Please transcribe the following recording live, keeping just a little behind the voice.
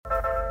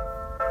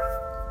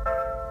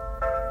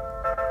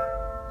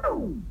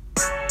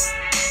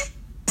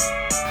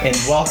And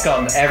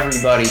welcome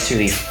everybody to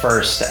the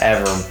first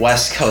ever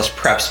West Coast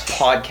Preps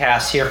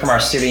podcast here from our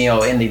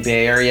studio in the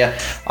Bay Area.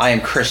 I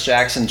am Chris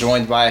Jackson,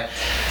 joined by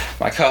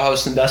my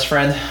co-host and best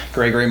friend,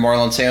 Gregory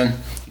Moreland-Toon.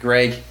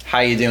 Greg, how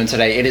you doing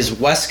today? It is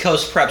West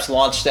Coast Preps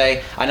launch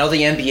day. I know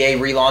the NBA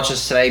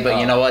relaunches today, but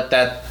you know what?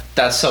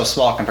 That's so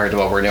small compared to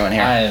what we're doing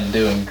here. I am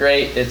doing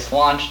great. It's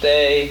launch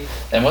day.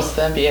 And what's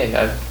the NBA?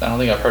 I don't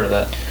think I've heard of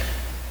that.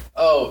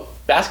 Oh,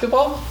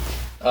 basketball?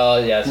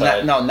 Oh, yeah.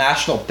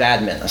 National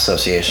Badminton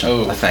Association,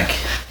 Ooh. I think.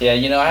 Yeah,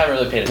 I haven't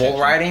really paid attention.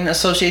 Bull Riding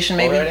Association,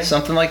 maybe? Bull riding?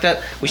 Something like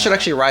that. We should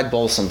actually ride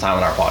bulls sometime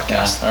on our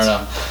podcast. Yeah, I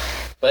don't know.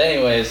 But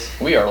anyways,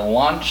 we are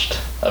launched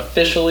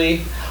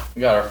officially.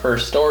 We got our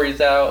first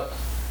stories out.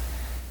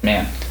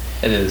 Man,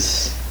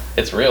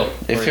 it's real.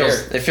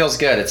 It feels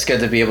good. It's good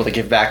to be able to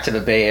give back to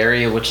the Bay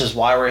Area, which is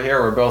why we're here.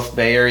 We're both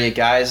Bay Area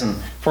guys, and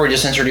before we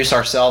just introduce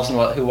ourselves and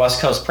who West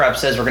Coast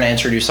Preps is, we're going to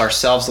introduce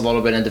ourselves a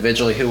little bit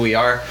individually, who we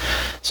are.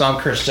 So I'm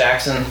Chris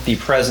Jackson, the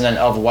president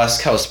of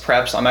West Coast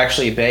Preps. I'm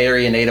actually a Bay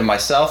Area native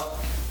myself.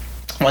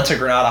 Went to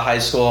Granada High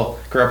School,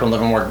 grew up in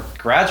Livermore,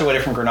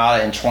 graduated from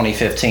Granada in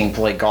 2015,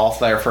 played golf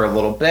there for a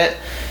little bit.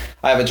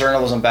 I have a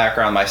journalism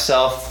background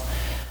myself.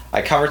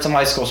 I covered some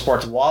high school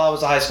sports while I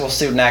was a high school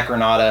student at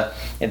Granada,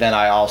 and then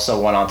I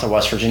also went on to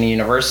West Virginia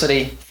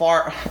University,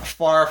 far,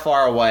 far,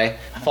 far away,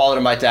 followed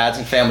in my dad's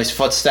and family's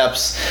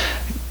footsteps,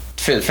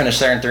 finished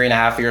there in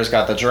 3.5 years,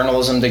 got the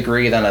journalism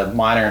degree, then a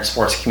minor in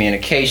sports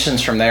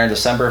communications from there in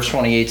December of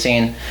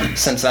 2018.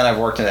 Since then, I've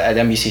worked at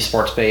NBC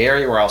Sports Bay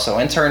Area, where I also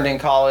interned in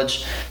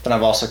college. Then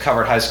I've also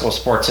covered high school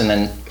sports and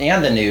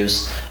the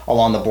news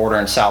along the border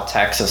in South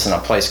Texas in a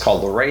place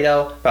called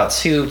Laredo, about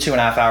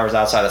 2.5 hours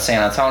outside of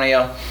San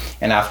Antonio.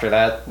 And after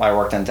that, I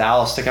worked in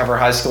Dallas to cover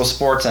high school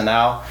sports, and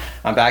now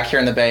I'm back here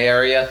in the Bay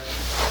Area,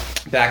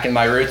 back in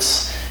my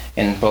roots,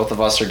 and both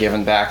of us are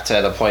giving back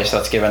to the place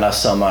that's given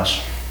us so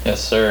much.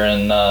 Yes, sir.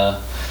 And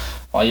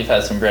while you've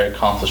had some great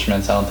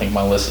accomplishments, I don't think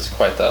my list is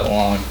quite that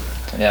long.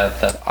 Yeah,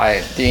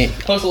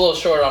 close a little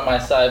short on my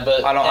side,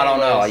 but I don't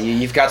know.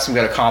 You've got some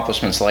good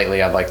accomplishments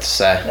lately, I'd like to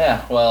say.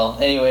 Yeah. Well,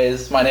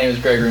 anyways, my name is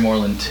Gregory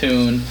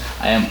Moreland-Toon.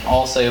 I am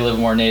also a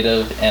Livermore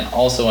native and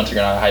also went to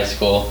Granada High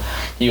School.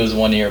 He was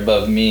 1 year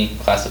above me,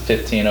 class of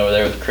 15 over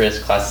there with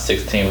Chris, class of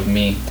 16 with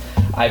me.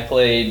 I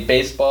played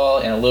baseball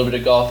and a little bit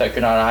of golf at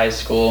Granada High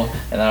School,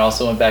 and I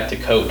also went back to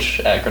coach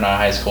at Granada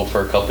High School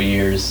for a couple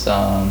years.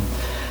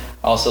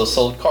 Also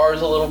sold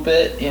cars a little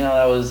bit.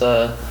 That was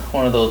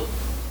one of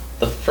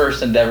the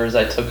first endeavors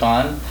I took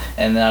on,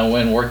 and then I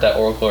went and worked at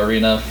Oracle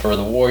Arena for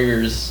the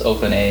Warriors,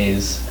 Oakland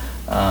A's,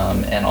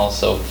 and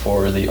also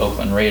for the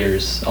Oakland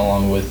Raiders,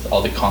 along with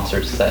all the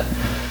concerts that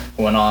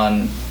went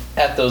on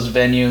at those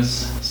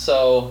venues.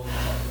 So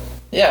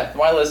yeah,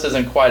 my list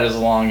isn't quite as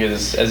long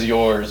as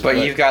yours. But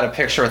you've got a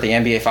picture with the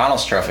NBA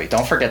Finals trophy.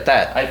 Don't forget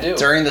that. I do.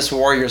 During this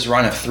Warriors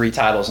run of 3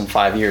 titles in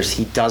 5 years,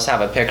 he does have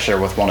a picture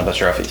with one of the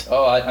trophies.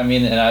 Oh,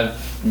 and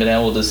I've been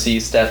able to see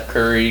Steph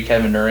Curry,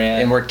 Kevin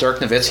Durant. And where Dirk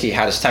Nowitzki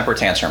had his temper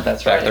tantrum.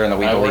 That's back right. there in the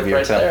We Believe You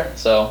right too. There.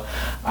 So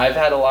I've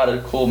had a lot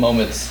of cool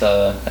moments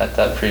at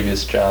that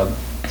previous job.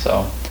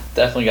 So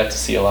definitely got to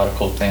see a lot of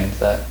cool things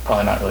that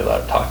probably not really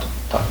allowed to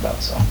talk about.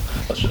 So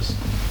let's just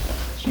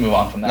move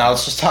on from that. Now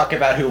let's just talk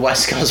about who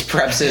West Coast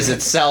Preps is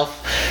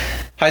itself.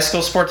 High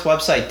school sports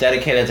website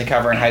dedicated to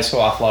covering high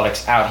school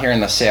athletics out here in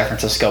the San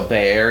Francisco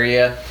Bay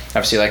Area.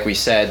 Obviously, like we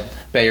said,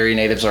 Bay Area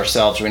natives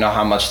ourselves, we know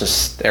how much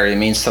this area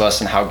means to us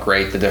and how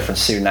great the different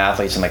student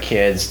athletes and the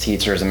kids,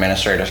 teachers,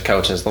 administrators,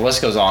 coaches, the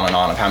list goes on and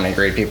on of how many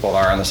great people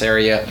are in this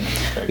area.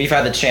 We've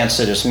had the chance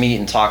to just meet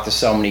and talk to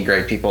so many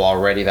great people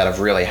already that have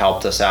really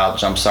helped us out,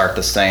 jumpstart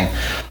this thing,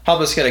 help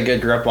us get a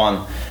good grip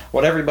on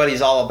what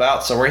everybody's all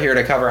about. So we're here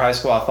to cover high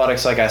school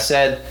athletics, like I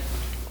said.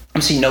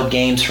 Obviously, no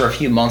games for a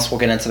few months. We'll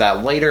get into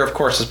that later. Of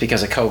course, it's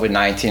because of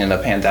COVID-19 and the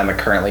pandemic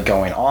currently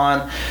going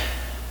on.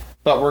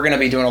 But we're going to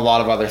be doing a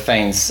lot of other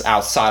things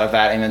outside of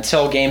that. And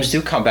until games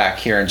do come back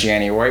here in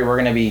January, we're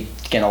going to be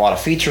getting a lot of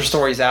feature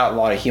stories out, a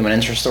lot of human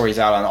interest stories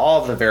out on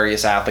all of the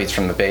various athletes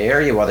from the Bay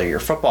Area, whether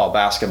you're football,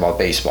 basketball,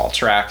 baseball,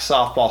 track,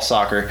 softball,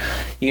 soccer,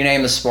 you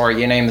name the sport,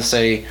 you name the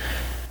city.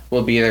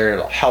 We'll be there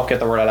to help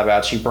get the word out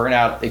about you, bring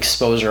out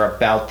exposure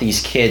about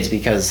these kids,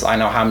 because I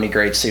know how many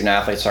great student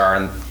athletes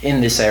are in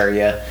this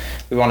area.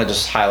 We want to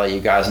just highlight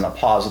you guys in a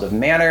positive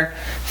manner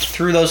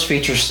through those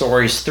feature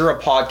stories, through a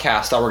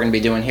podcast that we're going to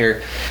be doing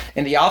here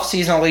in the off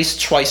season, at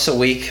least twice a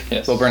week.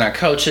 Yes. We'll bring out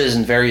coaches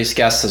and various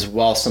guests as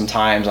well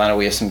sometimes. I know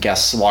we have some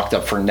guests locked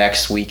up for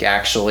next week,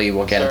 actually.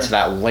 We'll get into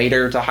that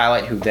later to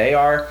highlight who they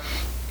are.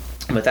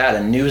 With that,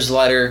 a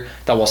newsletter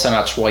that we'll send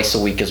out twice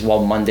a week as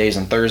well, Mondays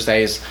and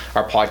Thursdays.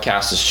 Our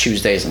podcast is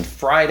Tuesdays and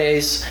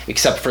Fridays,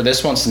 except for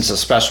this one, since it's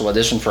a special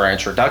edition for our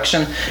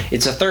introduction.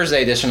 It's a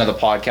Thursday edition of the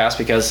podcast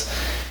because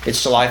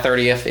it's July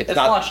 30th. It's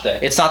not launch day.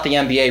 It's not the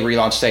NBA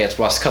relaunch day. It's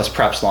West Coast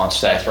Preps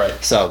launch day. That's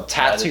right. So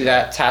tattoo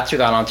that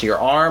onto your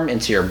arm,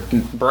 into your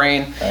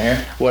brain. Right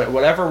here.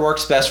 Whatever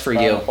works best for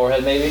you. On the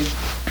forehead, maybe.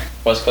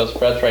 West Coast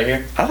Preps right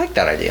here. I like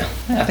that idea.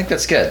 I think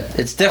that's good.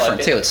 It's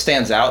different too. It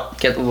stands out.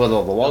 Get the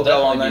little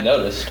logo on there. Be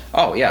noticed.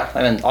 Oh yeah,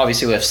 and then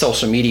obviously we have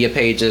social media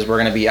pages. We're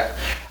going to be,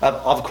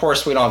 of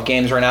course, we don't have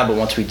games right now, but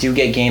once we do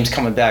get games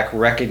coming back,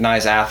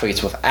 recognize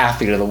athletes with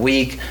Athlete of the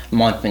Week,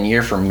 month and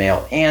year for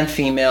male and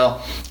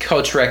female,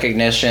 coach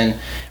recognition.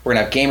 We're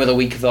going to have Game of the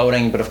Week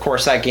voting, but of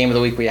course that Game of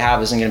the Week we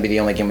have isn't going to be the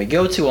only game we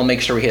go to. We'll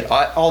make sure we hit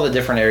all the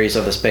different areas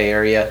of this Bay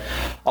Area,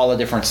 all the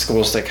different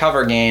schools that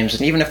cover games,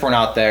 and even if we're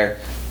not there,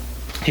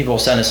 people will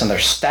send us in their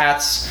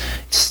stats,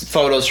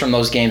 photos from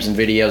those games and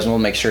videos, and we'll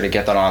make sure to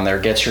get that on there,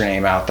 get your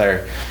name out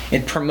there,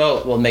 and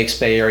promote what makes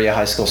Bay Area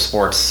high school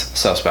sports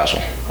so special.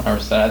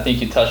 100%. I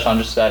think you touched on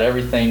just about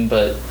everything,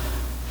 but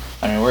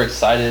I mean, we're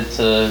excited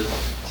to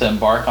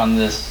embark on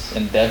this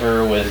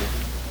endeavor with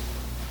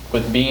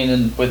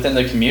being within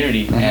the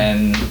community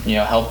and, you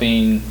know,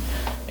 helping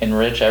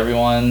enrich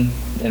everyone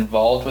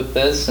involved with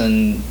this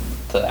and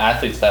the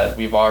athletes that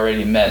we've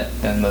already met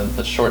and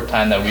the short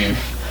time that we've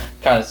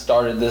kind of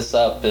started this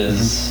up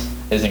is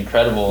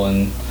incredible,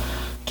 and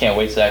can't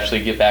wait to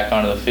actually get back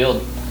onto the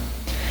field.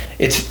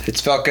 It's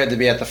felt good to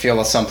be at the field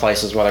at some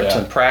places, whether it's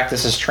in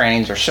practices,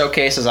 trainings, or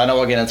showcases. I know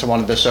we'll get into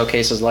one of the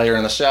showcases later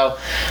in the show.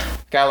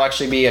 Guy will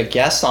actually be a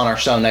guest on our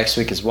show next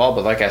week as well,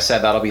 but like I said,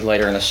 that'll be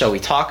later in the show. We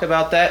talk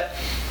about that,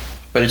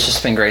 but it's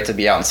just been great to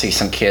be out and see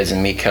some kids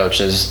and meet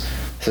coaches.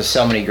 There's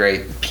so many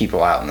great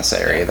people out in this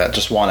area that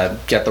just want to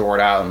get the word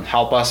out and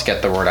help us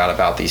get the word out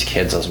about these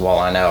kids as well.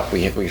 I know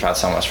we've had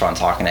so much fun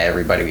talking to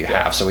everybody we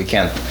have, so we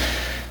can't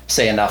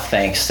say enough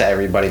thanks to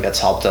everybody that's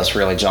helped us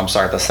really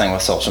jumpstart this thing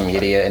with social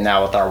media and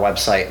now with our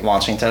website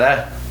launching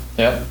today.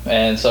 Yep,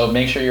 and so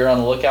make sure you're on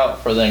the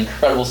lookout for the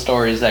incredible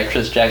stories that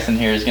Chris Jackson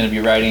here is going to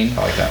be writing. I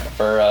like that.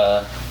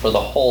 For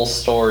the whole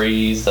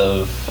stories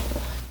of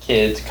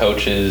kids,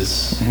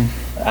 coaches,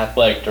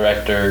 athletic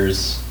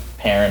directors,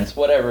 parents,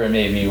 whatever it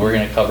may be. We're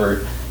going to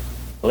cover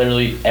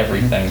literally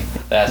everything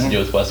that has to do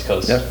with West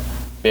Coast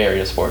Bay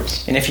Area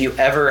sports. And if you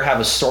ever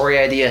have a story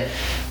idea,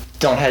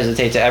 don't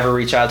hesitate to ever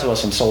reach out to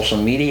us on social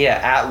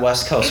media at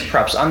West Coast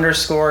Preps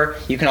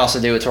 _. You can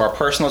also do it to our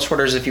personal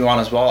Twitters if you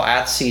want as well,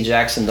 at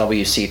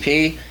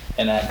CJacksonWCP.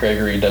 And at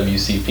Gregory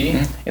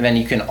WCP. And then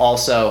you can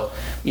also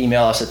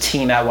email us at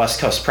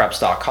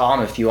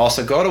team@westcoastpreps.com. If you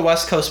also go to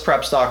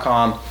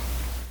westcoastpreps.com,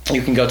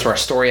 you can go to our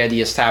story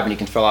ideas tab and you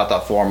can fill out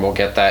that form. We'll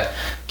get that.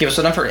 Give us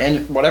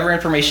whatever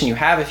information you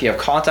have. If you have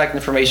contact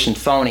information,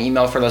 phone,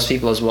 email for those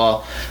people as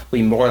well,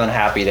 we'll be more than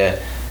happy to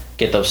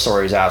get those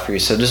stories out for you.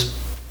 So just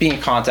be in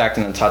contact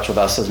and in touch with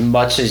us as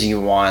much as you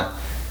want.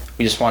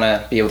 We just want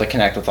to be able to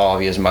connect with all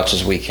of you as much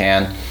as we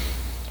can.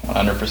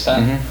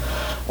 100%.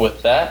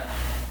 With that,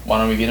 why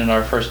don't we get into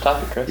our first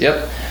topic, Chris?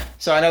 Yep.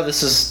 So I know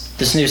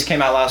this news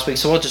came out last week,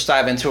 so we'll just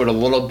dive into it a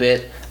little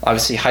bit.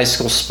 Obviously, high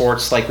school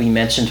sports, like we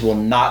mentioned, will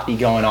not be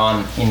going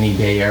on in the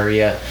Bay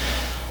Area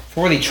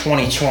for the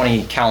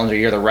 2020 calendar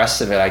year. The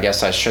rest of it, I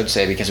guess I should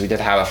say, because we did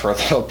have it for a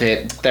little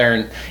bit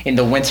there in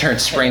the winter and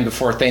spring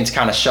before things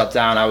kind of shut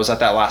down. I was at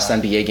that last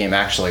NBA game,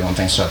 actually, when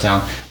things shut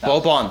down.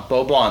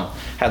 Boban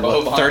had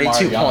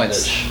 32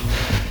 points.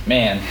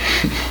 Man,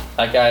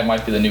 that guy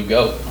might be the new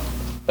GOAT.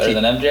 Better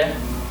than MJ?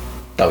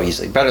 Oh,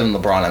 easily. Better than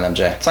LeBron and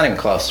MJ. It's not even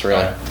close,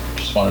 really. Right.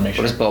 Just want to make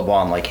sure. What is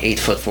Boban, like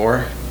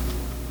 8'4"?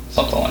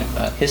 Something like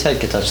that. His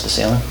head could touch the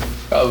ceiling.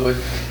 Probably.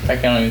 I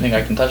don't even think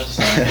I can touch the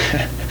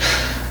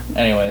ceiling.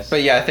 Anyways.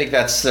 But yeah, I think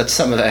that's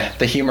some of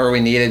the humor we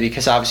needed,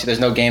 because obviously there's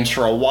no games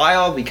for a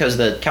while because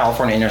the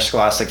California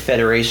Interscholastic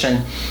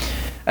Federation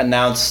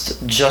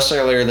announced just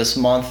earlier this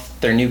month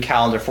their new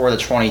calendar for the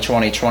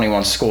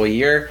 2020-21 school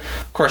year.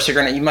 Of course,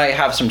 you might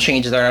have some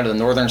changes there under the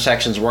northern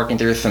sections, working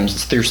through some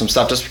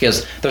stuff, just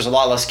because there's a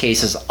lot less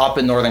cases up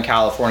in Northern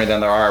California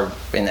than there are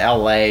in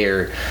LA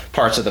or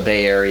parts of the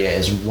Bay Area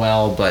as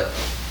well. But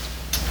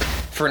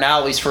for now,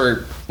 at least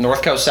for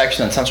North Coast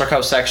section and Central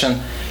Coast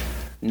section,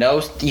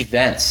 no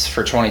events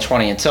for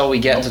 2020 until we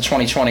get into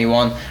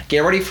 2021. Get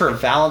ready for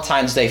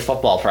Valentine's Day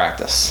football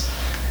practice.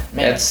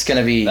 Man, it's going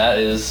to be... That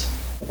is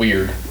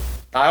weird.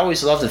 I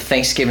always love the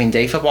Thanksgiving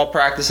Day football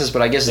practices,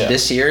 but I guess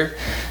this year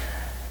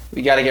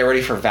we got to get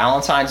ready for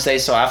Valentine's Day.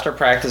 So after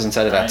practice,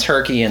 instead of that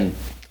turkey and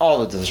all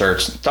the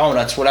desserts,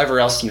 donuts, whatever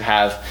else you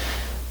have,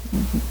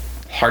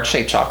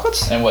 heart-shaped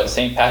chocolates. And what,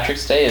 St.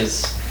 Patrick's Day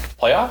is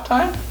playoff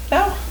time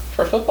now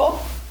for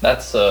football?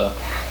 That's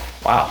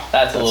wow.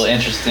 That's a little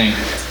interesting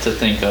to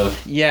think of.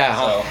 Yeah,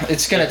 so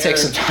it's going to take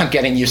some time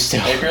getting used to.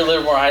 If you're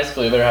Livermore High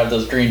School, you better have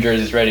those green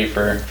jerseys ready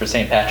for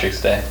St.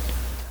 Patrick's Day.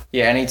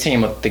 Yeah, any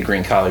team with the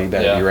green color, you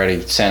better be ready.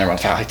 San Ramon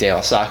Valley, De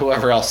La Salle,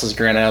 whoever else is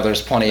green. I know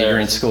there's plenty of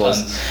green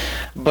schools. Tons.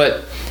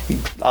 But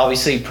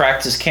obviously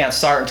practice can't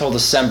start until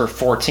December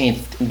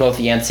 14th in both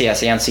the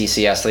NCS and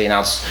CCS. They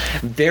announced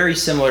very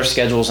similar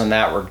schedules in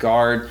that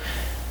regard.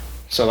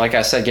 So like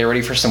I said, get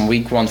ready for some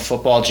week 1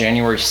 football,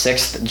 January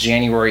 6th,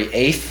 January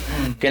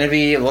 8th. Going to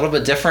be a little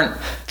bit different.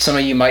 Some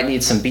of you might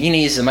need some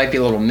beanies. It might be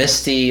a little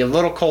misty, a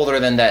little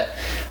colder than that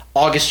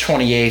August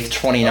 28th,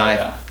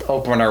 29th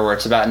opener where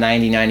it's about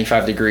 90,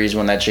 95 degrees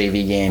when that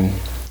JV game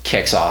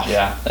kicks off.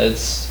 Yeah,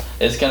 it's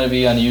going to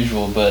be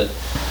unusual, but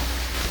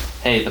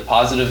hey, the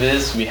positive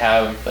is we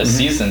have a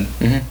season,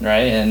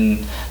 right?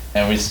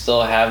 And we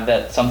still have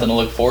that something to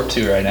look forward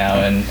to right now.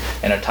 And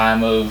in a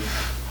time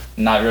of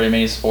not very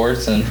many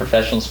sports and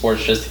professional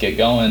sports just to get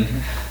going,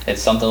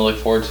 it's something to look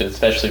forward to,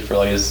 especially for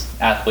like these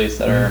athletes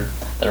that are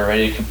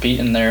ready to compete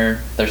in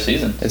their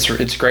season.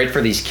 It's great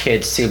for these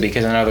kids too,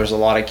 because I know there's a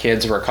lot of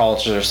kids where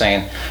colleges are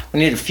saying we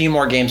need a few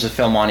more games of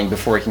film on you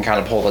before we can kind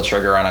of pull the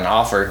trigger on an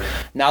offer.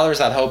 Now there's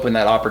that hope and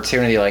that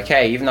opportunity, like,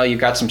 hey, even though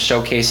you've got some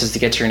showcases to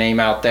get your name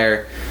out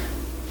there,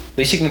 at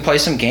least you can play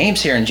some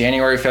games here in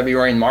January,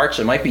 February, and March.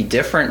 It might be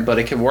different, but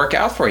it could work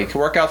out for you. It could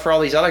work out for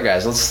all these other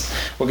guys.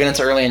 We'll get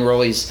into early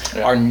enrollees.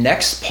 Yeah. Our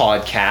next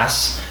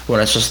podcast, when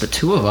it's just the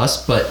two of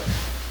us, but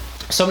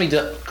so many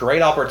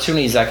great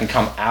opportunities that can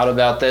come out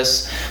about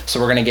this. So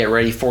we're going to get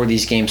ready for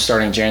these games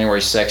starting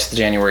January 6th to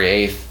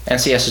January 8th.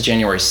 NCS is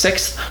January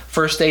 6th,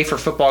 first day for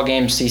football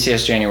games.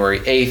 CCS January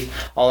 8th,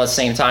 all at the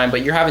same time.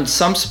 But you're having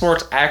some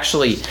sports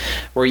actually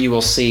where you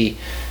will see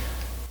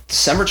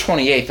December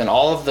 28th, and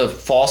all of the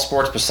fall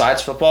sports besides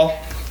football,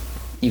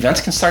 events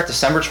can start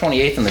December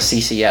 28th in the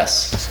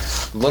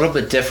CCS. A little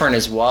bit different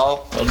as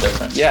well. A little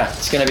different. Yeah,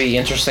 it's going to be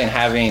interesting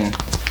having,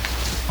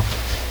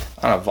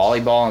 I don't know,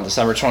 volleyball on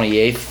December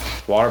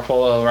 28th, water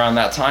polo around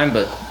that time,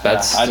 but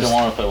that's... I don't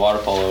want to play water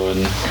polo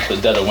in the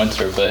dead of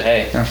winter, but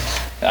hey,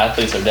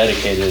 athletes are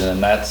dedicated,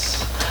 and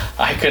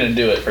I couldn't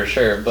do it for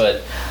sure,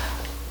 but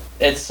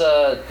it's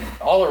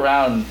all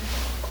around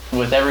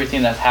with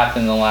everything that's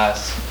happened in the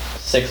last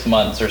 6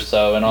 months or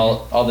so, and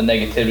all the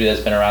negativity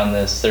that's been around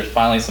this, there's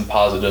finally some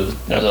positive.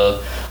 There's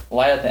a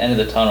light at the end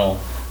of the tunnel,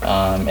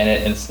 and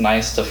it's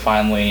nice to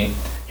finally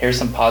hear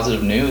some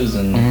positive news,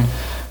 and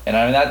and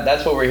I mean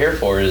that's what we're here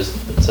for, is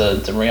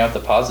to bring out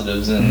the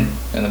positives in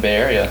the Bay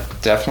Area.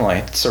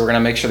 Definitely. So we're gonna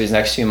make sure these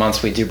next few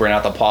months we do bring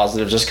out the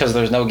positives. Just because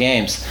there's no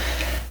games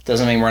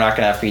doesn't mean we're not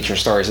going to have feature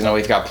stories. I know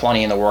we've got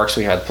plenty in the works.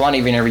 We had plenty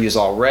of interviews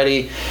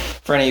already.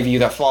 For any of you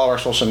that follow our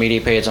social media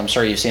page, I'm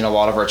sure you've seen a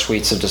lot of our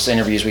tweets of just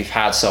interviews we've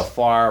had so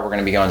far. We're going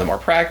to be going to more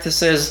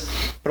practices.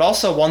 But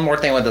also one more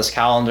thing with this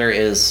calendar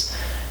is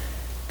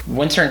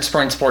winter and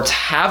spring sports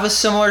have a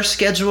similar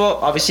schedule.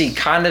 Obviously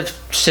kind of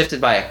shifted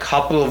by a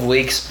couple of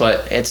weeks,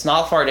 but it's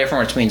not far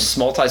different between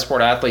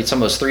multi-sport athletes, some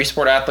of those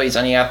 3-sport athletes,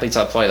 any athletes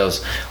that play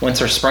those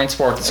winter spring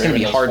sports. It's going to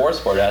be hard.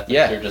 4-sport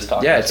athletes you're just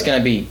talking about. It's going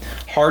to be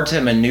hard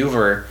to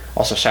maneuver.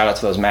 Also, shout out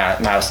to those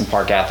Madison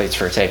Park athletes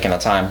for taking the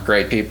time.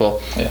 Great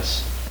people.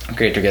 Yes.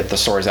 Great to get the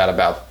stories out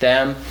about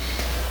them.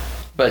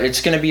 But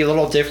it's going to be a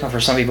little different for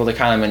some people to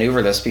kind of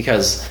maneuver this,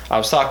 because I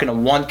was talking to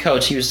one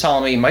coach. He was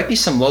telling me it might be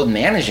some load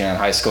managing in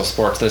high school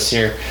sports this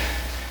year.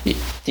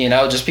 You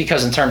know, just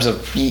because in terms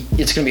of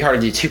it's going to be hard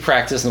to do 2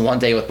 practices in one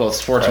day with both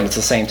sports at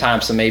the same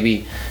time. So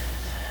maybe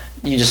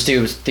you just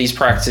do these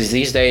practices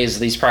these days,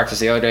 these practice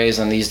the other days,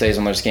 and these days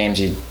when there's games,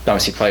 you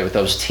obviously play with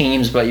those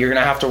teams. But you're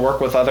going to have to work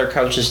with other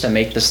coaches to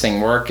make this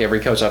thing work. Every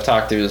coach I've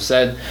talked to has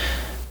said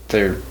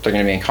they're going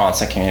to be in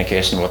constant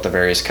communication with the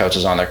various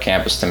coaches on their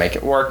campus to make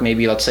it work.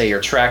 Maybe let's say you're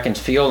track and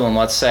field, and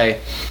let's say,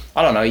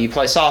 I don't know, you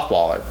play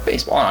softball or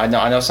baseball. I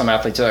know some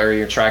athletes, or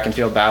your track and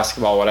field,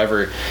 basketball,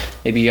 whatever.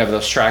 Maybe you have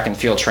those track and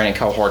field training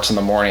cohorts in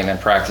the morning and then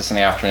practice in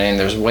the afternoon.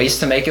 There's ways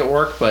to make it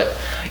work, but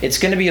it's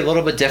going to be a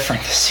little bit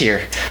different this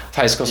year.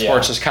 High school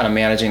sports just kind of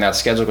managing that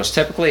schedule, because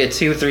typically a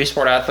 2-3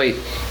 sport athlete,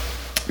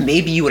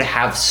 maybe you would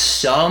have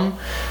some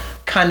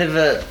kind of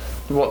a,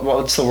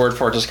 what's the word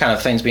for it, just kind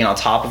of things being on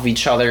top of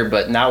each other,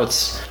 but now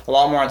it's a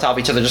lot more on top of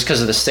each other just because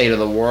of the state of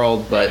the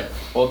world. But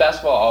well,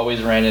 basketball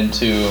always ran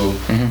into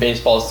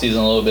baseball season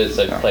a little bit,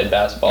 so you played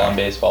basketball and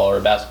baseball, or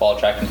basketball,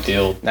 track and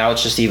field. Now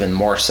it's just even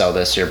more so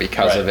this year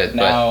because of it.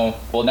 Now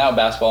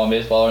basketball and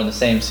baseball are in the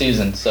same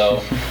season,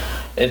 so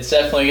it's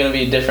definitely going to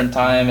be a different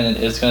time, and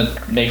it's going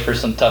to make for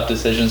some tough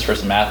decisions for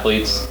some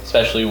athletes,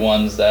 especially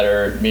ones that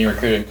are being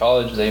recruited in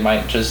college. It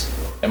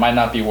might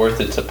not be worth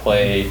it to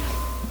play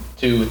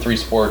 2-3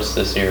 sports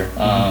this year.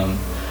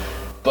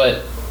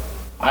 But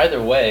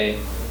either way,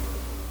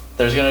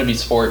 there's going to be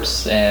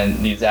sports,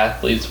 and these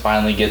athletes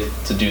finally get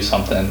to do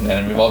something.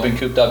 And we've all been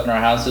cooped up in our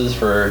houses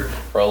for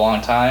a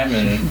long time,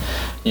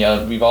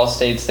 and we've all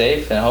stayed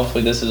safe, and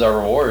hopefully this is our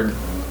reward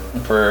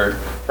for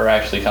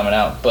actually coming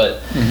out.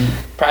 But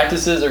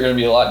practices are going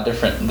to be a lot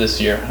different this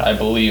year, I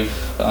believe.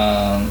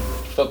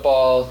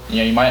 Football,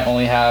 you might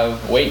only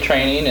have weight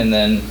training, and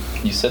then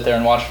you sit there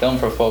and watch film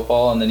for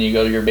football, and then you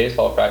go to your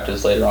baseball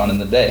practice later on in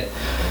the day.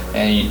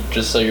 And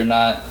just so you're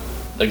not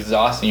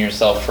exhausting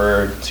yourself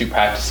for 2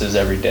 practices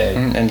every day.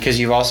 And because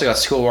you've also got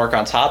schoolwork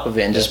on top of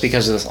it, and just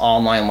because of this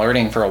online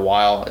learning for a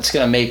while, it's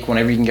going to make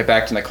whenever you can get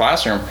back to the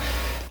classroom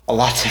a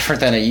lot different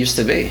than it used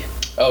to be.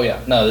 Oh yeah,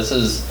 no, this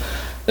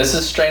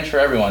is strange for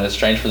everyone. It's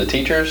strange for the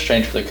teachers,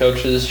 strange for the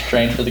coaches,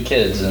 strange for the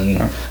kids,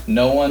 and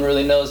no one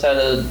really knows how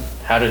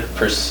to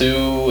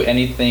pursue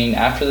anything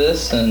after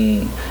this,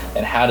 and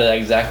how to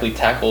exactly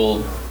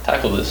tackle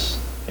this.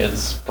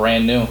 It's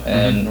brand new,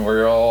 and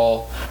we're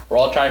all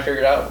trying to figure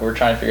it out. We're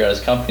trying to figure it out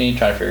as a company,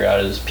 trying to figure it out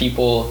as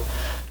people,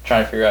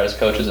 trying to figure it out as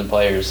coaches and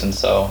players, and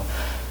so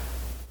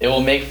it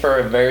will make for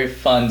a very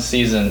fun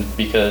season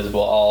because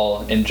we'll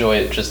all enjoy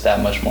it just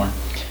that much more.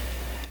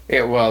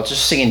 Well,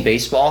 just seeing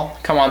baseball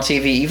come on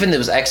TV, even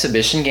those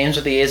exhibition games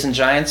with the A's and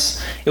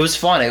Giants, it was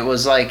fun. It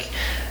was like,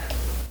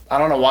 I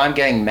don't know why I'm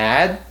getting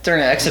mad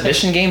during an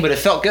exhibition game, but it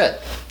felt good.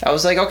 I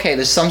was like, okay,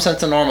 there's some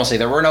sense of normalcy.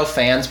 There were no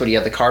fans, but you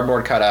had the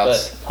cardboard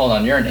cutouts. But hold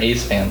on, you're an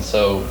A's fan,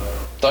 so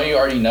don't you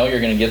already know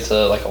you're going to get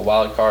to like a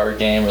wild card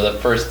game or the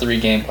first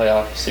 3-game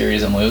playoff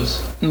series and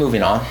lose?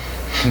 Moving on.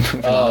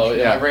 Oh,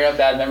 yeah. I bring up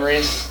bad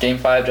memories. Game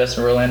 5,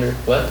 Justin Verlander.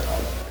 What?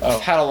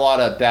 I've had a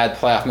lot of bad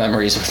playoff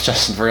memories with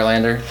Justin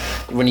Verlander.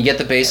 When you get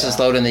the bases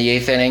loaded in the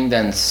 8th inning,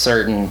 then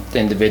certain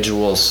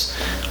individuals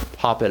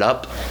pop it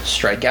up,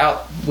 strike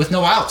out with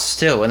no outs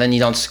too, and then you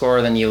don't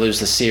score, then you lose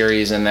the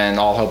series, and then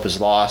all hope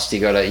is lost. You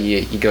go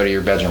to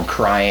your bedroom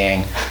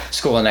crying.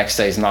 School the next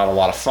day is not a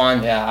lot of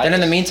fun. Yeah. Then in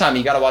the meantime,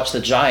 you got to watch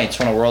the Giants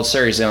win a World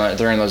Series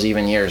during those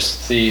even years.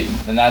 See,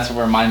 and that's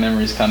where my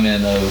memories come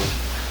in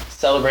of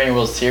celebrating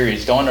World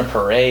Series, going to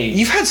parades.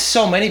 You've had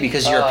so many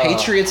because you're a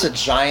Patriots, a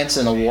Giants,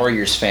 and a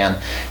Warriors fan.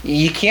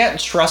 You can't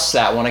trust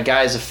that when a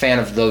guy is a fan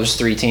of those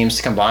 3 teams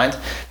combined.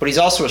 But he's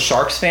also a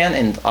Sharks fan,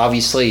 and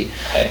obviously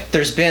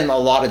there's been a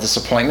lot of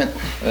disappointment.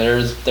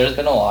 There's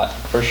been a lot,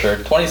 for sure.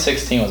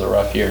 2016 was a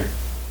rough year.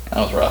 That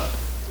was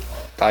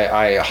rough.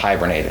 I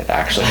hibernated,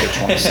 actually, for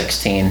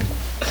 2016.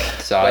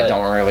 So I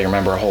don't really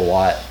remember a whole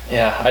lot.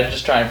 Yeah, I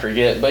just try and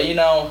forget. But,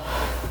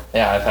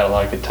 yeah, I've had a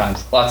lot of good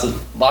times. Lots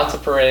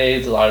of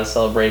parades, a lot of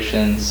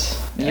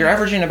celebrations. You're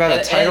averaging about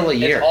a title a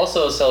year. It's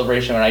also a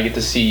celebration when I get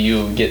to see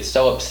you get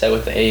so upset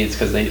with the A's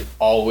because they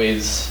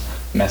always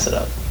mess it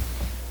up.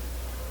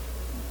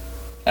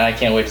 And I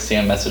can't wait to see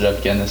them mess it up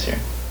again this year.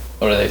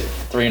 What are they,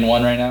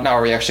 3-1 right now? Now,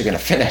 are we actually going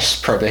to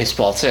finish pro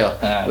baseball too?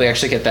 We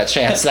actually get that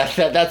chance.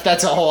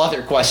 That's a whole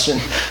other question.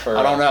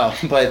 I don't know.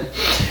 But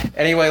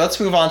anyway, let's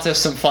move on to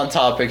some fun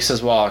topics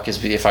as well,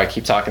 because if I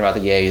keep talking about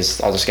the A's,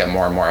 I'll just get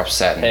more and more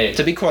upset. And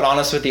to be quite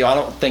honest with you, I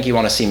don't think you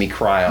want to see me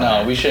cry on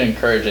there. We should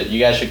encourage it.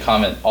 You guys should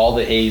comment all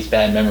the A's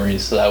bad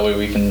memories, so that way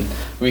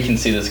we can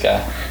see this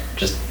guy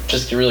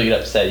just really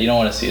get upset. You don't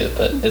want to see it,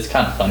 but it's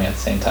kind of funny at the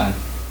same time.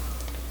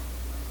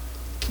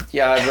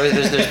 Yeah,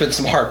 there's been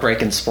some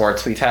heartbreak in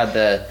sports. We've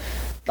had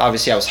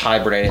obviously I was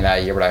hibernating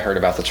that year, but I heard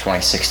about the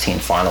 2016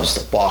 finals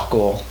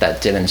debacle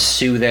that did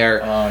ensue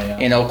there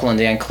in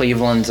Oakland and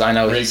Cleveland. I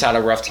know he's had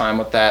a rough time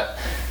with that.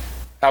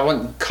 I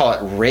wouldn't call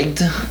it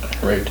rigged.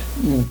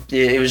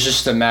 It was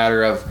just a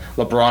matter of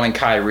LeBron and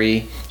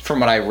Kyrie, from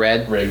what I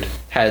read,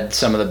 had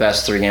some of the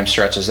best 3-game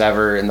stretches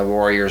ever, and the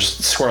Warriors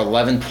scored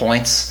 11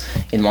 points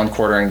in one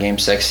quarter in Game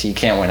 6. You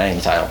can't win any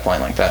title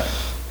playing like that.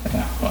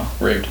 Yeah, well,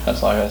 rigged.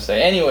 That's all I gotta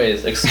say.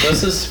 Anyways,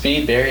 exclusive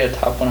Speed Barrier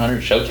Top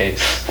 100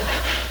 Showcase.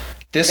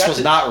 This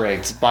was not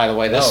rigged, by the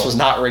way. This was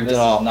not rigged at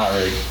all. This was not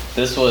rigged.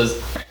 This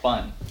was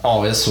fun.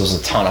 Oh, this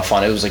was a ton of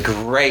fun. It was a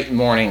great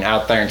morning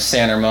out there in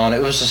San Ramon.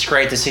 It was just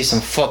great to see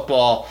some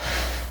football,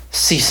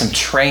 see some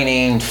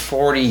training,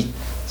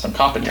 some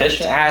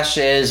competition.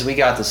 Dashes. We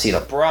got to see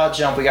the broad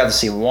jump. We got to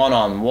see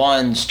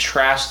one-on-ones,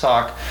 trash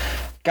talk.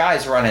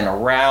 Guys running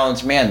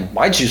around. Man,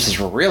 my juices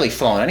were really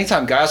flowing.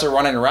 Anytime guys are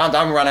running around,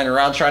 I'm running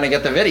around trying to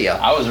get the video.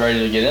 I was ready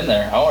to get in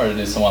there. I wanted to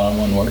do some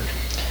one-on-one work.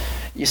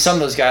 Some of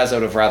those guys I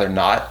would have rather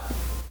not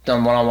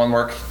done one-on-one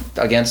work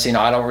against.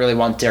 I don't really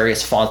want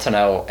Darius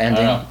Fontenot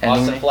ending.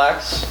 Austin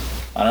Flax?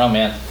 I don't know,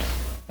 man.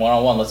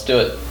 One-on-one, let's do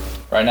it.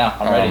 Right now,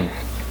 I'm ready.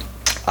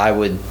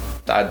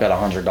 I'd bet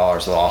 $100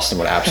 that Austin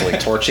would absolutely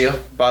torch you,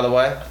 by the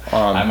way.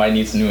 I might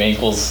need some new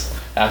ankles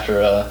after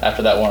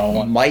that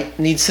one-on-one. Might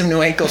need some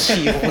new ankles.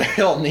 You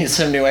will need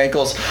some new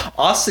ankles.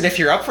 Austin, if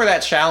you're up for that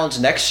challenge,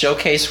 next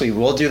showcase we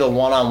will do the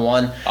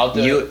one-on-one. I'll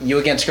do it. You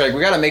against Greg.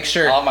 We got to make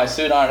sure. I'll have my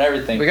suit on and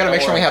everything. We got to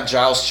make sure we have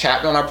Giles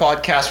Chapman on our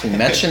podcast. We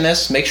mentioned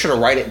this. Make sure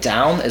to write it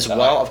down as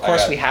well. Of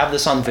course, we have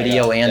this on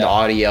video and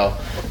audio.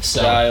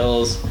 So.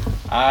 Giles,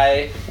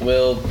 I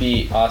will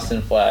beat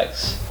Austin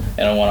Flax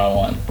in a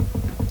one-on-one.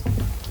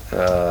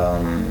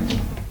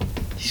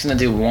 He's gonna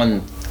do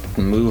one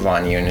move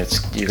on you, and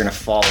you're gonna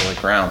fall to the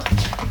ground.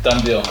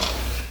 Done deal.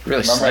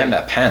 Really slammed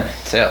that pen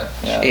too.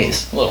 Yeah,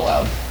 jeez. A little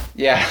loud.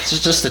 Yeah, it's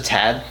just a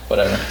tad.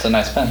 Whatever. It's a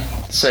nice pen.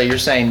 So you're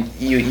saying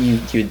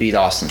you'd beat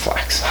Austin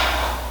Flax?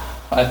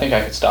 I think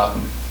I could stop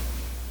him.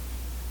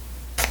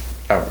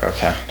 Oh,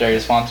 okay.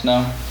 Darius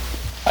Fontenot.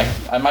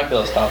 I might be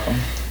able to stop him.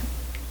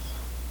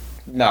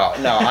 No,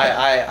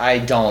 I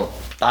don't.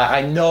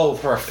 I know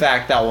for a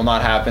fact that will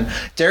not happen.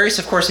 Darius,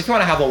 of course, if you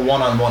want to have a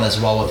one-on-one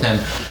as well with him,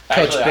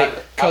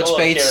 Coach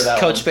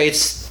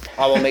Bates,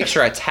 I will make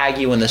sure I tag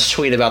you in this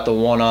tweet about the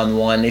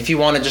one-on-one. If you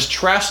want to just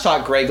trash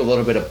talk Greg a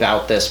little bit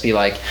about this, be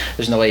like,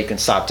 there's no way you can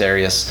stop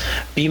Darius.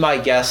 Be my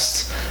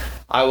guest.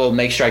 I will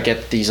make sure I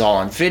get these all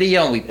on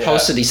video, and we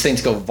posted these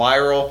things go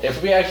viral.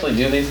 If we actually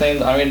do these things,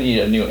 I'm going to need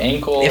a new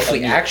ankle.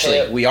 We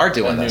are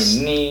doing this.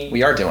 New knee.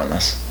 We are doing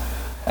this.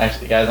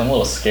 Actually, guys, I'm a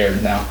little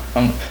scared now.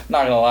 I'm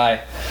not going to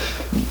lie.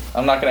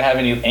 I'm not going to have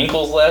any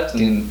ankles left,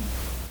 and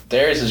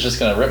Darius is just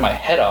going to rip my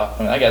head off.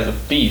 I mean, that guy's a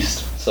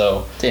beast.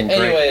 So,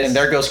 anyways. And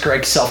there goes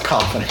Greg's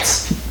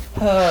self-confidence.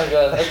 Oh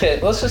god. Okay,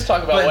 let's just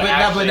talk about what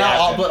actually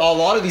happened. But a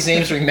lot of these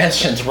names we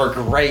mentioned were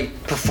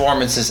great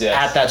performances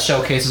at that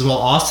showcase as well.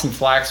 Austin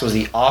Flax was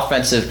the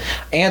offensive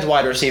and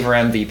wide receiver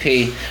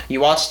MVP.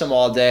 You watched them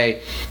all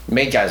day,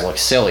 made guys look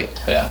silly.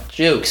 Yeah.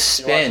 Jukes,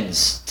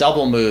 spins,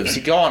 double moves.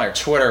 You go on our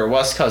Twitter,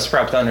 West Coast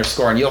Prep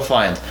 _, and you'll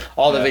find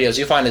all the videos.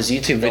 You'll find his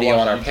YouTube video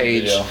on our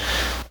page. Video.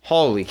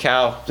 Holy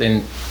cow.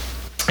 And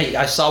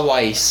I saw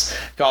Weiss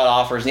got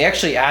offers, and he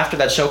actually, after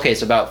that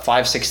showcase, about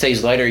 5-6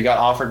 days later, he got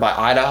offered by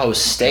Idaho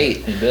State,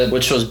 he did.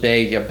 Which was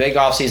big. A big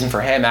offseason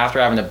for him after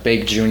having a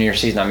big junior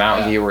season at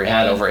Mountain View where he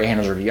had over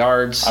 800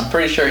 yards. I'm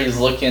pretty sure he's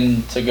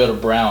looking to go to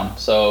Brown.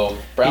 So,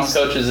 Brown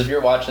coaches, if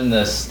you're watching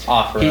this,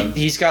 offer him.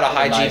 He's got a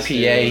high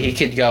GPA. He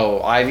could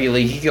go Ivy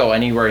League. He could go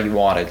anywhere he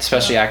wanted,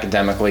 especially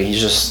academically.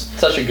 He's just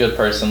such a good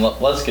person.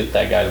 Let's get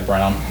that guy to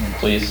Brown,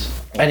 please.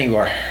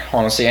 Anywhere,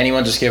 honestly,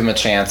 anyone, just give him a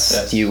chance.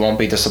 Yes. You won't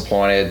be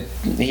disappointed.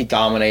 He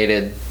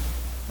dominated.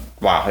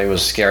 Wow, it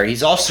was scary.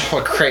 He's also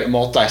a great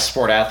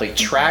multi-sport athlete.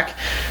 Track,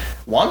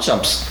 long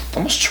jumps,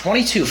 almost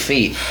 22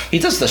 feet. He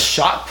does the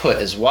shot put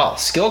as well.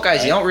 Skill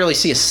guys, you don't really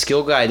see a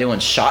skill guy doing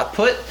shot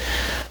put,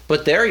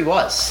 but there he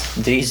was.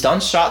 He's done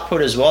shot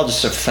put as well.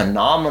 Just a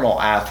phenomenal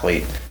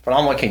athlete. But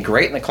I'm looking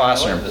great in the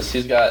classroom.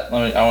 He's got. I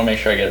want to make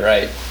sure I get it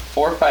right.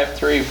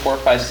 4.53,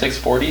 4.56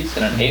 40s,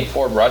 and an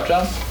 8.4 broad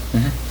jump.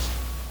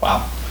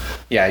 Wow.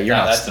 Yeah, you're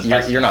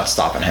not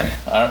stopping him.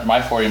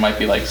 My 40 might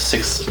be like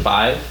 6'5".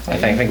 I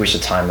think we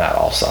should time that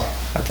also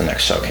at the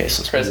next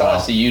showcase. Chris, I want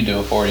to see you do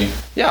a 40.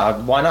 Yeah,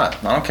 why not?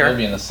 I don't care.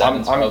 Maybe in the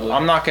sevens, probably.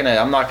 I'm not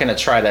gonna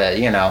try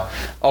to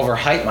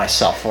overhype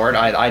myself for it.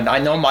 I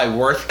know my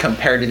worth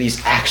compared to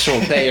these actual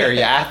Bay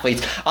Area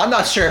athletes. I'm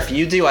not sure if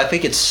you do. I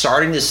think it's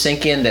starting to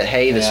sink in that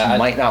this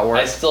might not work.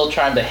 I still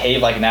try to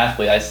behave like an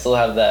athlete. I still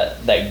have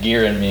that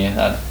gear in me.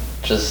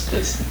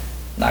 It's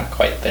not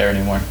quite there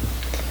anymore.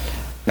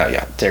 No,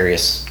 yeah,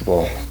 Darius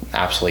will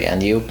absolutely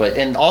end you.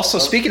 And also,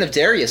 speaking of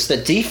Darius, the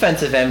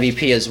defensive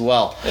MVP as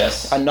well.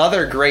 Yes.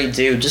 Another great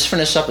dude. Just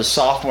finished up his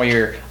sophomore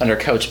year under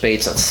Coach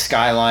Bates at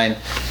Skyline.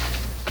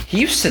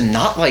 He used to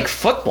not like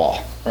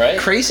football. Right?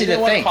 Crazy to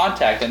think. He didn't want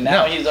contact, and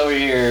now he's over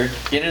here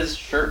getting his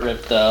shirt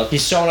ripped up.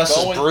 He's showing us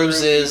his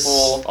bruises.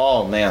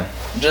 Oh, man.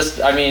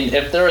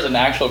 If there was an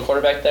actual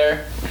quarterback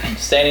there,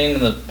 standing in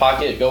the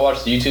pocket, go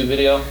watch the YouTube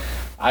video,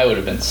 I would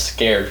have been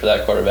scared for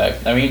that quarterback.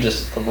 He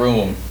just threw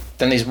him.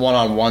 Then these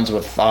one-on-ones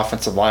with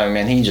offensive linemen,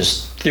 man, he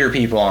just threw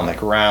people on the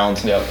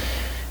ground. Yep.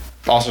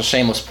 Also,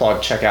 shameless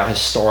plug, check out his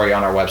story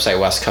on our website,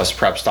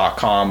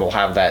 westcoastpreps.com. We'll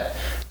have that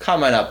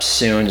coming up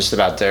soon, just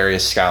about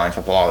Darius, Skyline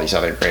football, all these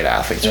other great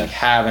athletes. We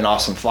have an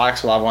Austin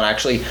Flax. We'll have one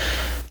actually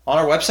on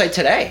our website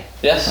today.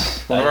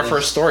 Yes. One of our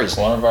first stories.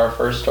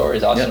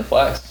 Austin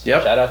Flax.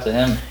 Yep. Shout out to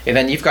him. And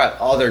then you've got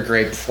other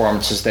great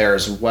performances there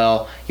as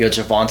well. You had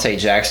Javonte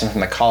Jackson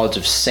from the College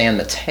of San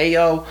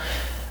Mateo.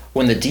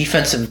 When the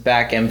defensive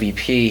back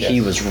MVP, he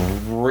was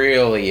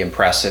really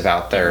impressive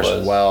out there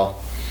as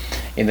well.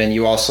 And then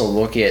you also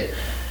look at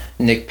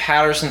Nick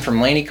Patterson from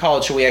Laney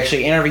College, who we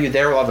actually interviewed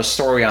there. We'll have a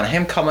story on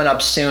him coming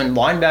up soon.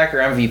 Linebacker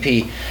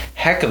MVP,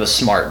 heck of a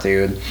smart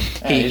dude.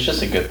 He's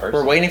just a good person.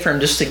 We're waiting for him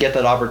just to get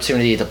that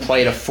opportunity to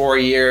play at a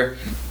 4-year.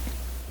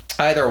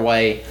 Either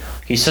way,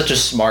 he's such a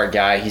smart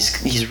guy.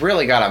 He's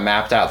really got it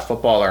mapped out,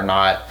 football or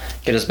not.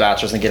 Get his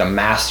bachelor's and get a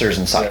master's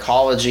in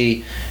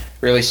psychology.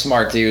 Really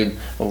smart dude.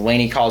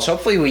 Laney College.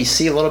 Hopefully we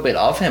see a little bit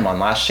of him on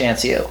Last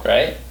Chance U.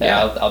 Right? Yeah.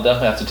 I'll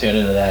definitely have to tune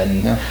into that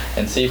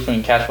and see if we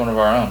can catch one of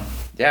our own.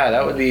 Yeah,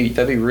 that'd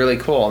be really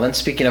cool. And then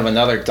speaking of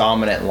another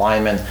dominant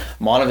lineman,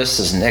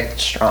 Montevista's Nick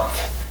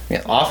Strumpf.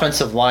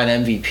 Offensive line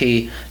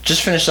MVP.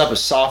 Just finished up his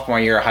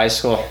sophomore year of high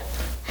school.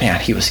 Man,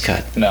 he was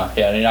good. No,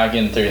 you're not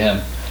getting through him.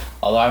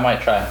 Although I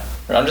might try.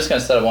 I'm just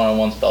gonna set up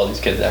one-on-ones with all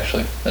these kids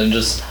actually, and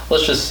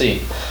let's just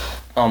see.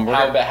 How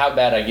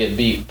bad I get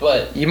beat,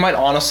 but you might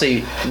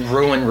honestly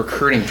ruin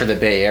recruiting for the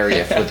Bay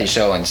Area with these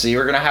showings. So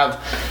you're gonna have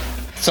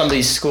some of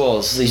these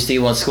schools, these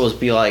D1 schools,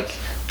 be like,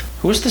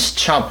 "Who's this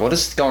chump? What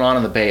is going on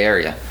in the Bay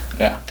Area?"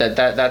 Yeah,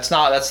 that's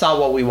not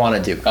what we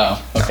want to do.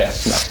 Oh, okay.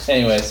 No.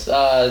 Anyways,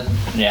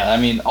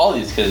 all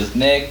these kids,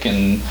 Nick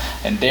and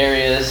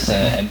Darius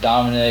and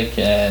Dominic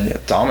and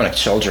Dominic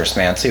Childress,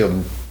 man,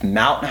 too, a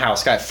Mountain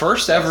House guy,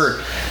 first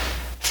ever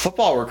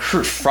football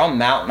recruit from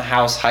Mountain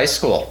House High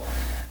School.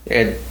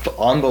 It's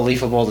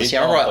unbelievable to see.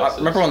 I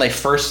remember when they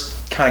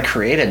first kind of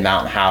created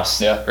Mountain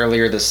House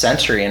earlier this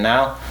century, and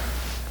now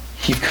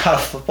you've got a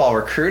football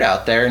recruit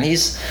out there, and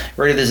he's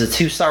rated as a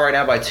 2-star right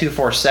now by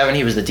 247.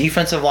 He was the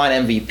defensive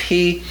line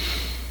MVP.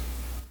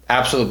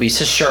 Absolute beast.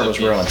 His shirt was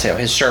ruined too.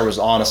 His shirt was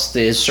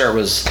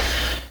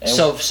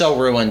so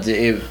ruined.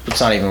 It's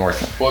not even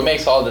worth it. What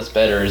makes all this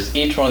better is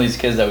each one of these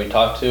kids that we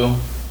talk to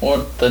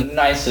are the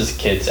nicest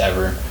kids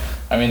ever.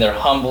 They're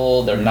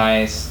humble, they're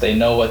nice, they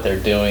know what they're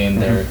doing,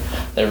 they're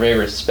very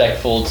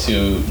respectful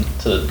to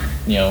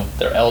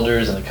their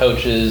elders and the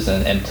coaches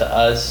and to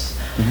us.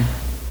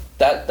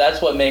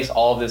 That's what makes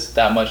all of this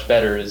that much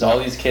better is all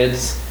these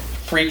kids,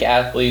 freak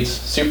athletes,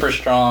 super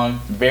strong,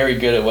 very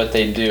good at what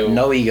they do.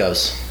 No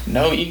egos,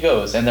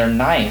 and they're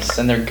nice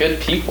and they're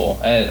good people.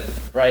 And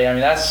right,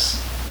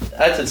 that's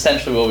that's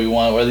essentially what we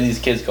want. Whether these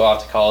kids go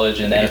off to college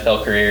and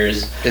NFL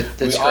careers,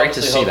 it's great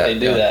to see hope that. They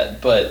do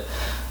that, but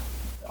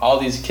all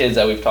these kids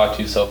that we've talked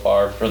to so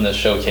far from the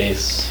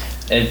showcase,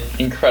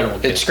 incredible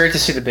kids. It's great to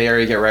see the Bay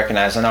Area get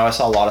recognized. I know I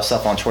saw a lot of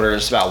stuff on Twitter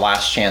just about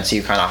Last Chance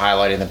U kind of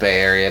highlighting the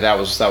Bay Area. That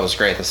was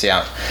great to see.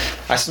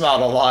 I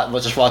smiled a lot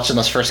just watching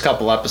those first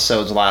couple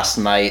episodes last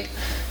night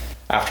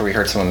after we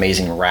heard some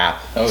amazing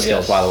rap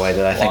skills, by the way,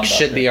 that I think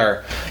should be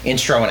our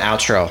intro and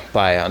outro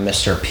by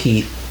Mr.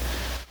 Pete.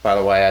 By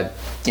the way,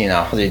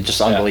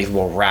 just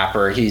unbelievable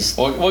rapper. We'll give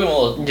him a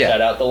little shout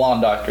out, the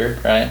Lawn Doctor,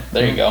 right?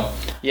 There you go.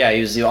 Yeah,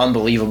 he was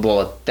unbelievable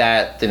at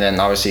that, and then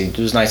obviously it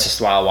was nice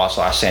to watch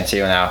Last Chance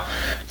U, and now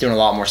doing a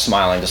lot more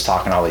smiling, just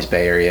talking to all these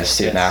Bay Area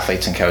student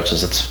athletes and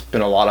coaches. It's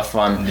been a lot of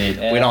fun.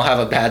 Indeed. We don't have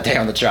a bad day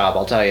on the job,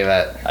 I'll tell you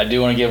that. I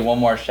do want to give one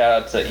more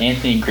shout out to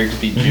Anthony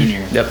Grigsby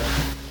Jr. Yep.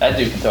 That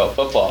dude can throw a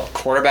football.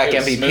 Quarterback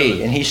MVP,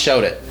 smooth. And he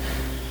showed it.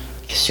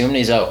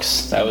 Assuming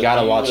Oaks. You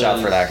gotta watch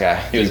out for that guy.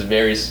 He was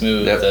very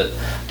smooth. Yep.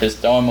 His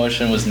throwing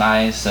motion was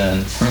nice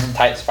and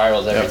tight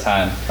spirals every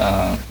time.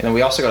 And then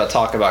we also got to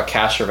talk about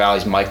Castro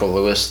Valley's Michael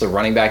Lewis, the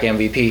running back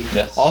MVP.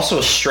 Yes. Also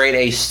a straight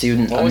A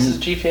student. What was his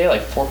GPA,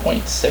 like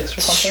 4.6 or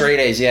something? Straight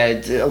A's, yeah.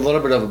 A little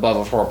bit above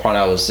a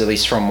 4.0, at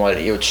least from what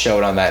it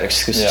showed on that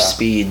exclusive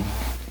speed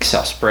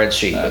Excel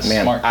spreadsheet. But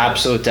man,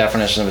 absolute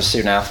definition of a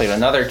student athlete.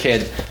 Another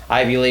kid,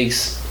 Ivy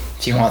Leagues,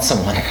 if you want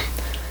someone.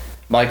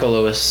 Michael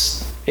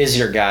Lewis is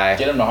your guy.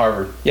 Get him to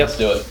Harvard. Yep. Let's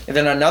do it. And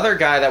then another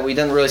guy that we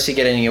didn't really see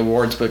get any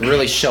awards, but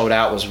really showed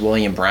out was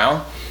William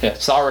Brown. Yeah.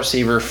 Solid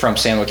receiver from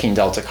San Joaquin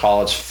Delta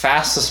College.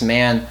 Fastest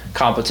man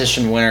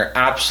competition winner.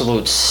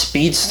 Absolute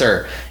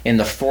speedster in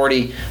the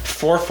 40.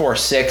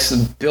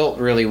 4.46. Built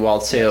really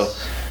well, too.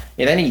 Yes.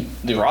 And then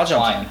he broad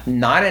jumped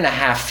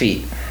 9.5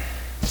 feet.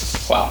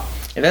 Wow.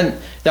 And then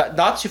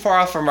not too far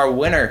off from our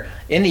winner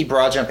in the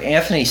broad jump,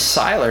 Anthony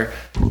Seiler,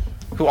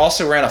 who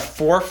also ran a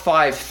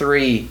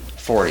 4.53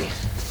 40.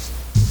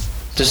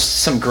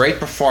 Just some great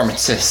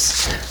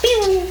performances.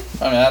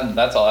 I mean,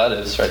 that's all that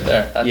is right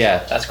there.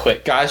 That's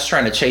quick. Guys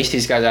trying to chase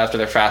these guys after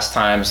their fast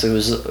times. It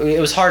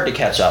was hard to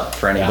catch up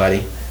for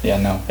anybody.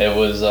 Yeah, no. It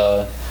was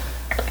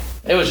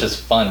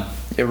just fun.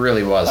 It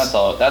really was.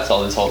 That's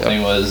all this whole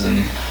thing was.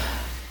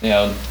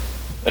 And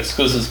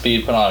Exclusive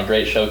Speed put on a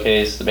great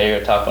showcase, the Bay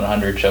Area Top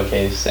 100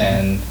 showcase,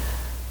 and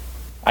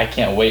I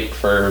can't wait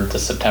for the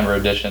September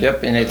edition.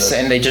 Yep, and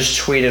they just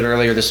tweeted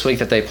earlier this week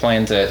that they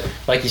plan to,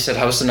 like you said,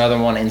 host another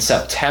one in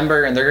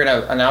September, and they're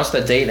going to announce the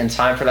date and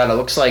time for that. It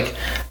looks like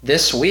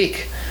this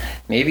week.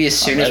 Maybe as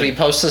soon as we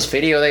post this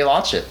video, they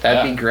launch it.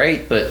 That'd be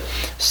great, but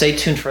stay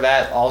tuned for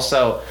that.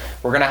 Also,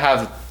 we're going to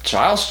have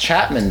Giles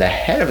Chapman, the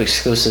head of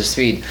Exclusive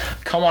Speed,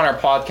 come on our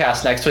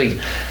podcast next week.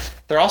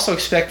 They're also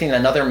expecting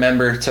another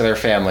member to their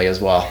family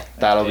as well.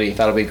 That'll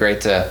be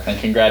great to. And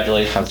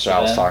congratulations have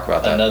Giles talk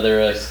about that.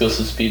 Another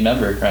Exclusive Speed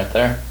member right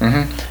there.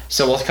 Mm-hmm.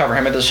 So we'll cover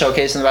him at the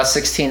showcase in about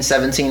 16,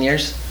 17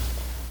 years.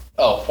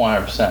 Oh,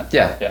 100%.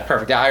 Yeah,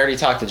 perfect. Yeah, I already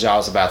talked to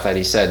Giles about that.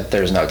 He said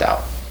there's no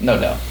doubt. No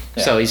doubt.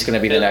 Yeah. So he's going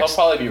to be the next. He'll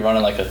probably be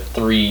running like a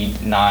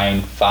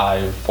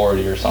 3.95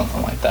 40 or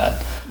something like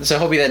that. So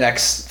he'll be the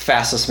next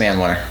fastest man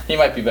winner. He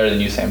might be better than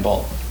Usain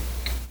Bolt,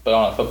 but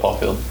on a football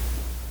field.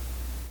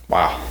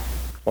 Wow.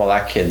 Well,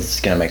 that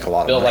kid's going to make a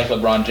lot of money. Built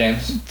like LeBron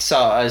James.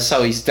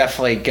 So he's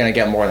definitely going to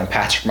get more than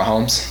Patrick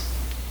Mahomes.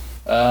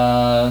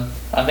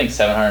 I think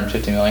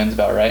 $750 million is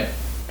about right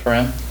for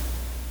him.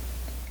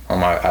 Oh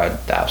my! I would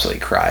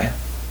absolutely cry.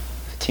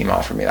 Team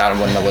offered me. I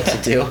wouldn't know what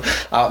to do.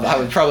 I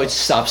would probably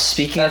stop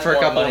speaking for a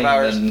couple of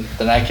hours.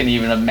 Than I can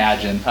even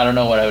imagine. I don't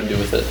know what I would do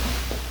with it.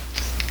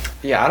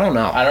 Yeah, I don't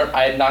know.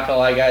 I'm not gonna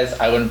lie, guys.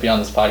 I wouldn't be on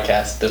this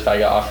podcast if I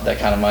got offered that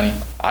kind of money.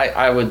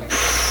 I would.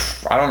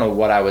 I don't know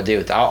what I would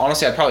do.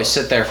 Honestly, I'd probably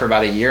sit there for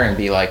about a year and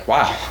be like,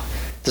 "Wow,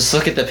 just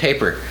look at the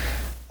paper.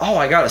 Oh,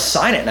 I gotta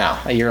sign it now."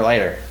 A year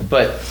later,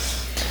 but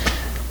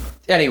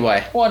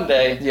anyway, one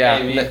day,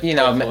 maybe,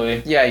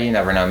 hopefully. Yeah, you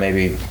never know.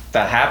 Maybe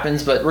that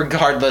happens. But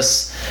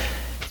regardless,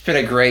 it's been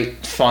a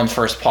great, fun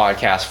first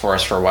podcast for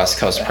us for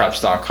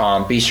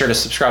WestCoastPreps.com. Be sure to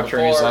subscribe to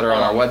our newsletter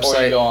on our website.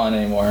 Before we go on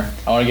anymore,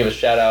 I want to give a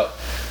shout out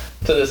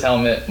to this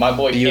helmet. My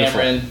boy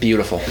Cameron.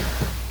 Beautiful.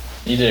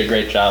 You did a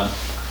great job.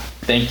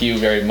 Thank you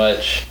very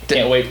much.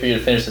 Can't wait for you to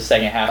finish the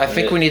second half. I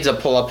think we need to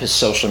pull up his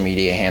social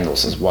media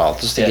handles as well,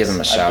 just to give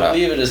him a shout out. I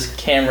believe it is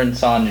Cameron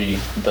Sanji,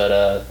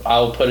 but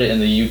I'll put it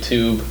in the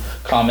YouTube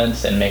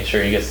comments and make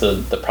sure he gets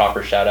the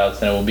proper shout outs,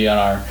 and it will be on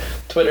our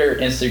Twitter,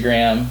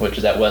 Instagram, which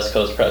is at West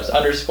Coast Preps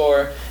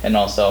 _, and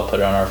also I'll put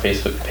it on our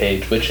Facebook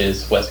page, which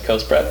is West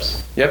Coast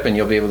Preps. Yep, and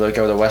you'll be able to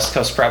go to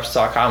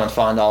westcoastpreps.com and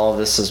find all of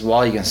this as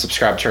well. You can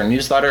subscribe to our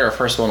newsletter. Our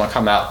first one will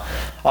come out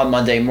on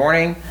Monday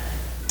morning.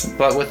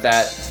 But with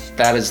that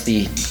is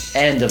the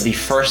end of the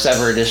first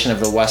ever edition of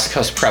the West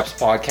Coast Preps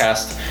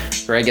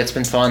podcast. Greg, it's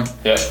been fun.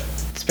 Yep.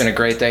 It's been a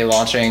great day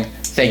launching.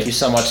 Thank you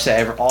so much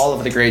to all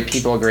of the great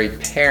people, great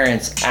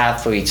parents,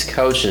 athletes,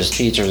 coaches,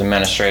 teachers,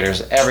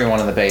 administrators,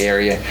 everyone in the Bay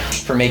Area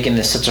for making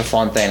this such a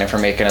fun thing and for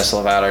making us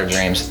live out our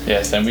dreams.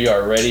 Yes, and we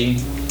are ready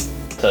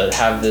to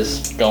have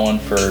this going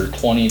for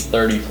 20,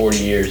 30, 40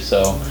 years.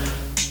 So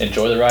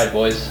enjoy the ride,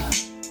 boys.